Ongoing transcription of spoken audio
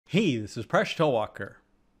Hey, this is Presh Talwalkar.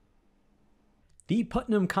 The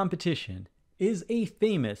Putnam Competition is a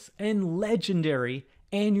famous and legendary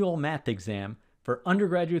annual math exam for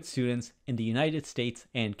undergraduate students in the United States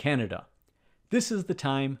and Canada. This is the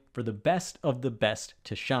time for the best of the best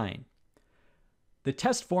to shine. The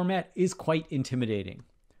test format is quite intimidating.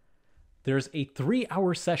 There's a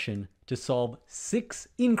 3-hour session to solve 6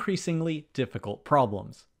 increasingly difficult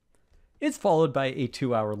problems. It's followed by a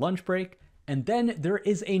 2-hour lunch break, and then there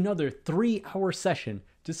is another 3-hour session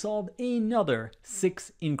to solve another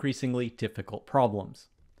 6 increasingly difficult problems.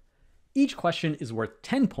 Each question is worth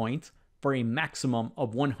 10 points for a maximum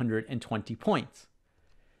of 120 points.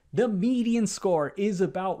 The median score is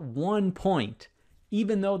about 1 point,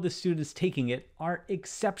 even though the students taking it are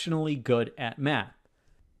exceptionally good at math.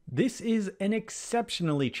 This is an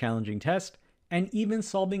exceptionally challenging test, and even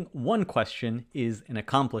solving one question is an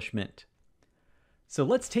accomplishment. So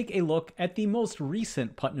let's take a look at the most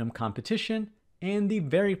recent Putnam competition and the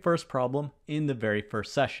very first problem in the very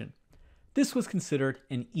first session. This was considered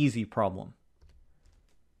an easy problem.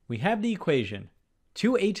 We have the equation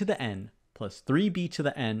 2a to the n plus 3b to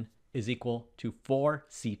the n is equal to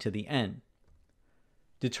 4c to the n.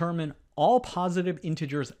 Determine all positive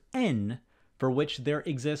integers n for which there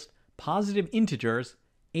exist positive integers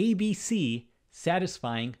abc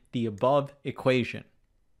satisfying the above equation.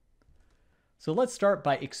 So let's start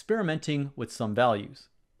by experimenting with some values.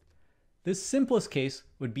 The simplest case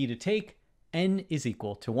would be to take n is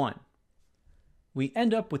equal to 1. We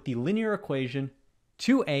end up with the linear equation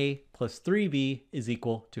 2a plus 3b is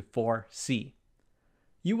equal to 4c.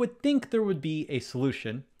 You would think there would be a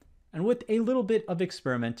solution, and with a little bit of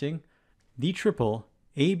experimenting, the triple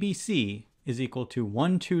ABC is equal to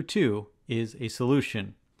 1, 2, 2 is a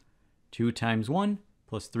solution. 2 times 1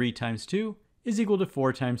 plus 3 times 2 is equal to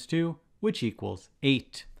 4 times 2, which equals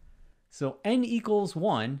 8. So n equals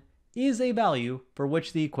 1 is a value for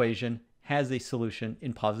which the equation has a solution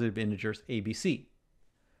in positive integers ABC.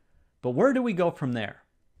 But where do we go from there?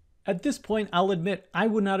 At this point, I'll admit I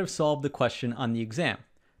would not have solved the question on the exam,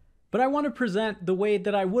 but I want to present the way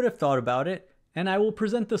that I would have thought about it, and I will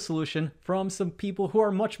present the solution from some people who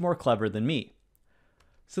are much more clever than me.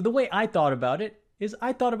 So the way I thought about it is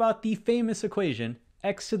I thought about the famous equation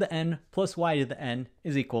x to the n plus y to the n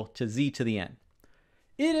is equal to z to the n.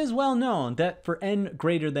 It is well known that for n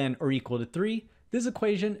greater than or equal to 3, this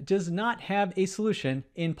equation does not have a solution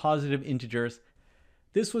in positive integers.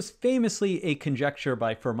 This was famously a conjecture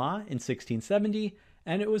by Fermat in 1670,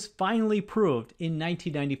 and it was finally proved in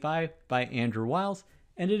 1995 by Andrew Wiles,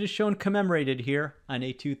 and it is shown commemorated here on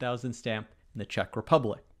a 2000 stamp in the Czech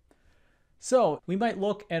Republic. So we might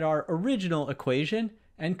look at our original equation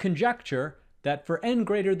and conjecture that for n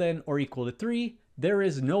greater than or equal to 3, there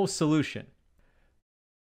is no solution.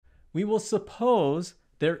 We will suppose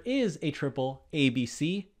there is a triple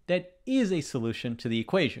ABC that is a solution to the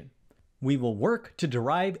equation. We will work to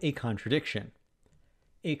derive a contradiction.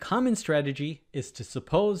 A common strategy is to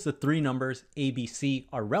suppose the 3 numbers ABC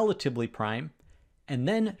are relatively prime, and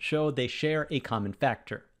then show they share a common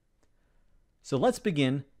factor. So let's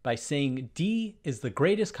begin by saying D is the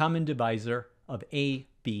greatest common divisor of A,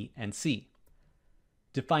 B, and C.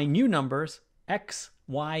 Define new numbers, x,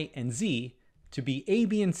 y, and z, to be a,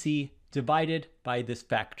 b, and c divided by this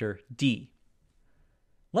factor d.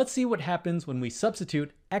 Let's see what happens when we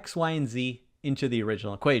substitute x, y, and z into the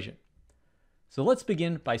original equation. So let's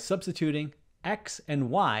begin by substituting x and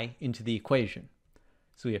y into the equation.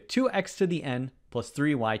 So we have 2x to the n plus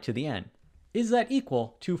 3y to the n. Is that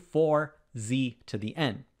equal to 4z to the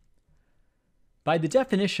n? By the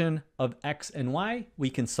definition of x and y, we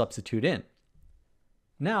can substitute in.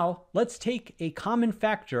 Now, let's take a common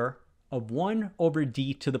factor of 1 over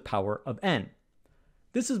d to the power of n.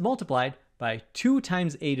 This is multiplied by 2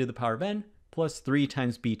 times a to the power of n plus 3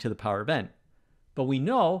 times b to the power of n. But we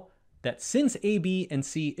know that since a, b, and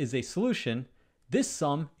c is a solution, this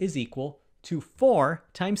sum is equal to 4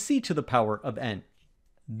 times c to the power of n.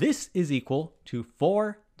 This is equal to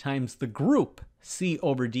 4 times the group c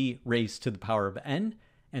over d raised to the power of n,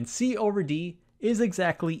 and c over d is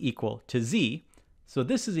exactly equal to z. So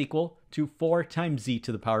this is equal to 4 times z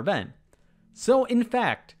to the power of n. So in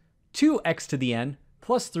fact, 2x to the n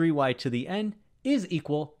plus 3y to the n is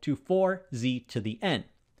equal to 4z to the n.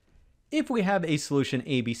 If we have a solution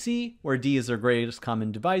ABC, where d is our greatest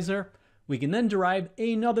common divisor, we can then derive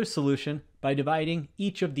another solution by dividing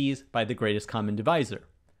each of these by the greatest common divisor.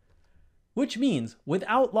 Which means,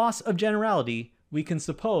 without loss of generality, we can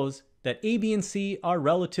suppose that a, b, and c are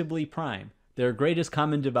relatively prime. Their greatest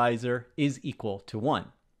common divisor is equal to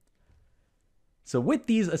 1. So with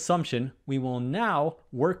these assumptions, we will now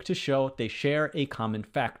work to show they share a common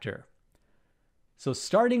factor. So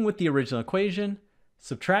starting with the original equation,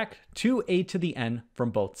 subtract 2a to the n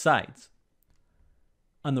from both sides.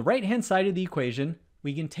 On the right-hand side of the equation,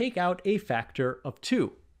 we can take out a factor of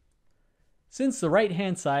 2. Since the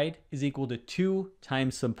right-hand side is equal to 2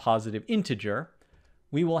 times some positive integer,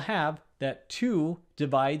 we will have that 2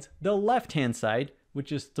 divides the left-hand side,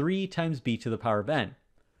 which is 3 times b to the power of n.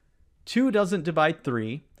 2 doesn't divide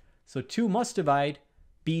 3, so 2 must divide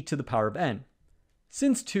b to the power of n.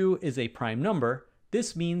 Since 2 is a prime number,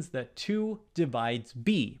 this means that 2 divides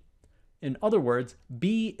b. In other words,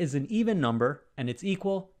 b is an even number and it's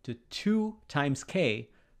equal to 2 times k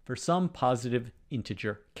for some positive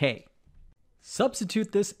integer k.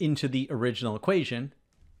 Substitute this into the original equation,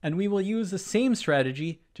 and we will use the same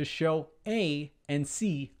strategy to show a and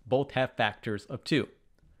c both have factors of 2.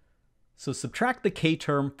 So subtract the k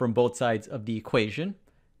term from both sides of the equation,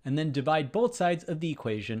 and then divide both sides of the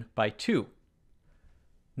equation by 2.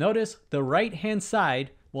 Notice the right-hand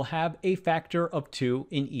side will have a factor of 2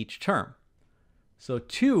 in each term. So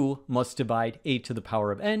 2 must divide a to the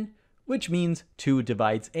power of n, which means 2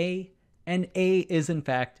 divides a, and a is in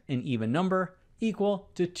fact an even number equal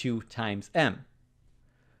to 2 times m.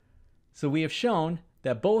 So we have shown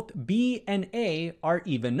that both b and a are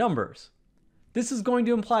even numbers. This is going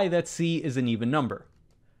to imply that c is an even number.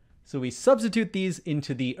 So we substitute these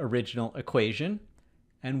into the original equation,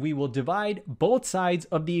 and we will divide both sides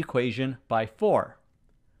of the equation by 4.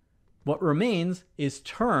 What remains is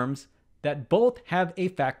terms that both have a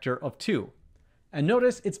factor of 2. And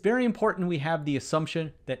notice it's very important we have the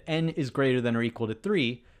assumption that n is greater than or equal to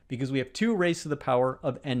 3, because we have 2 raised to the power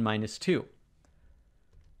of n minus 2.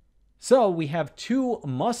 So we have 2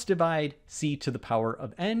 must divide c to the power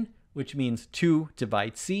of n, which means 2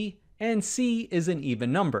 divides c, and c is an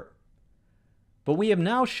even number. But we have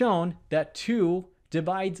now shown that 2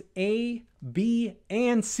 divides a, b,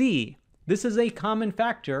 and c. This is a common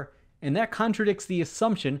factor, and that contradicts the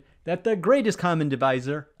assumption that the greatest common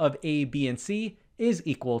divisor of a, b, and c is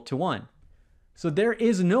equal to 1. So there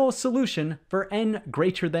is no solution for n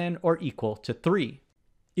greater than or equal to 3.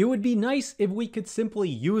 It would be nice if we could simply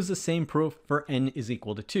use the same proof for n is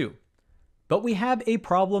equal to 2. But we have a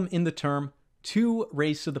problem in the term 2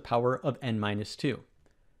 raised to the power of n minus 2.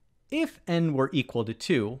 If n were equal to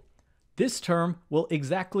 2, this term will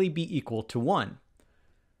exactly be equal to 1.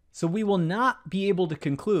 So we will not be able to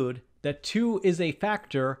conclude that 2 is a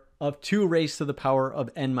factor of 2 raised to the power of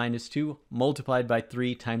n minus 2 multiplied by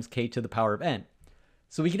 3 times k to the power of n.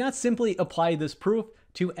 So we cannot simply apply this proof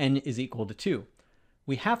to n is equal to 2.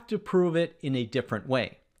 We have to prove it in a different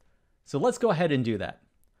way. So let's go ahead and do that.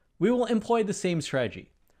 We will employ the same strategy.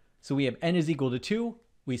 So we have n is equal to 2,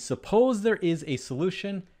 we suppose there is a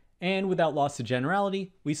solution, and without loss of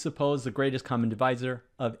generality, we suppose the greatest common divisor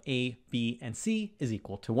of a, b, and c is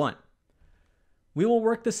equal to 1. We will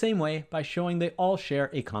work the same way by showing they all share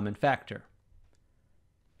a common factor.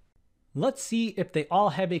 Let's see if they all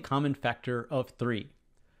have a common factor of 3.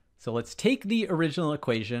 So let's take the original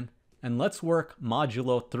equation and let's work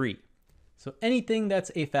modulo 3. So anything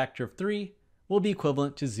that's a factor of 3 will be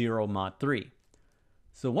equivalent to 0 mod 3.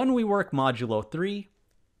 So when we work modulo 3,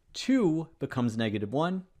 2 becomes negative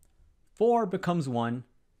 1, 4 becomes 1,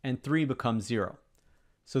 and 3 becomes 0.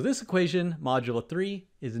 So this equation, modulo 3,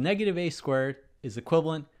 is negative a squared is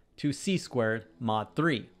equivalent to c squared mod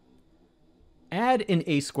 3. Add an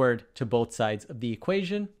a squared to both sides of the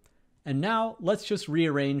equation, and now let's just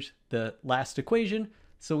rearrange the last equation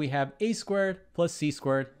so we have a squared plus c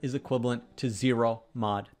squared is equivalent to 0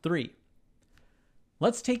 mod 3.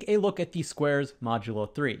 Let's take a look at the squares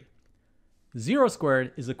modulo 3. 0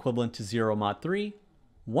 squared is equivalent to 0 mod 3,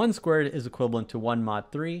 1 squared is equivalent to 1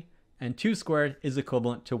 mod 3, and 2 squared is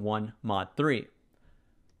equivalent to 1 mod 3.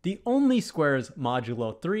 The only squares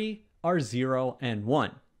modulo 3 are 0 and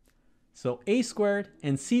 1. So a squared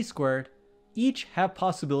and c squared each have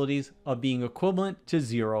possibilities of being equivalent to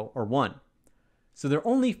 0 or 1. So there are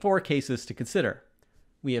only 4 cases to consider.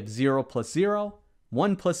 We have 0 plus 0,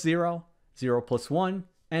 1 plus 0, 0 plus 1,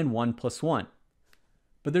 and 1 plus 1.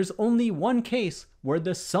 But there's only one case where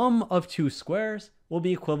the sum of 2 squares will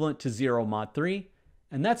be equivalent to 0 mod 3,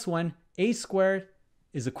 and that's when a squared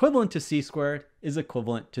is equivalent to c squared is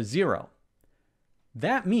equivalent to 0.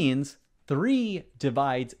 That means 3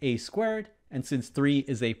 divides a squared, and since 3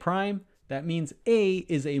 is a prime, that means a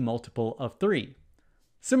is a multiple of 3.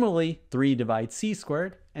 Similarly, 3 divides c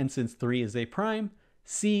squared, and since 3 is a prime,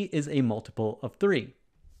 c is a multiple of 3.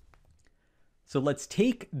 So let's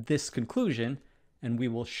take this conclusion and we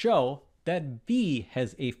will show that b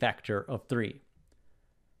has a factor of 3.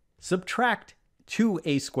 Subtract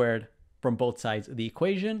 2a squared from both sides of the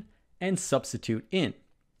equation and substitute in.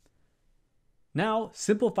 Now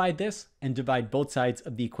simplify this and divide both sides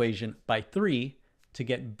of the equation by 3 to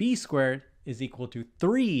get b squared is equal to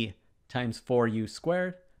 3 times 4u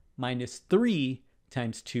squared minus 3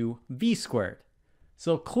 times 2v squared.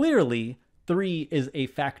 So clearly 3 is a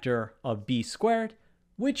factor of b squared,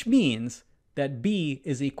 which means that b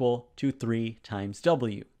is equal to 3 times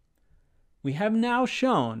w. We have now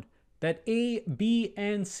shown that a, b,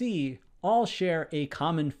 and c all share a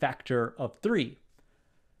common factor of 3.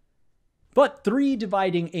 But 3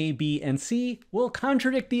 dividing a, b, and c will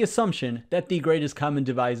contradict the assumption that the greatest common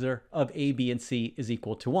divisor of a, b, and c is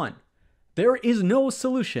equal to 1. There is no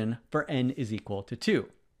solution for n is equal to 2.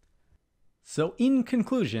 So in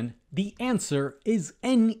conclusion, the answer is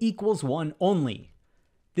n equals 1 only.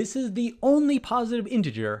 This is the only positive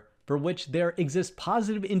integer for which there exist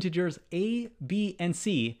positive integers a, b, and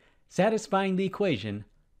c satisfying the equation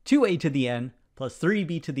 2a to the n plus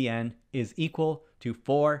 3b to the n is equal to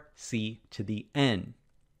 4c to the n.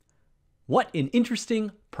 What an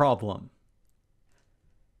interesting problem.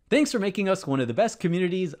 Thanks for making us one of the best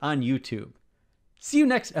communities on YouTube. See you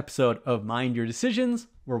next episode of Mind Your Decisions,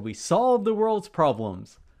 where we solve the world's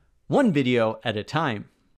problems, one video at a time.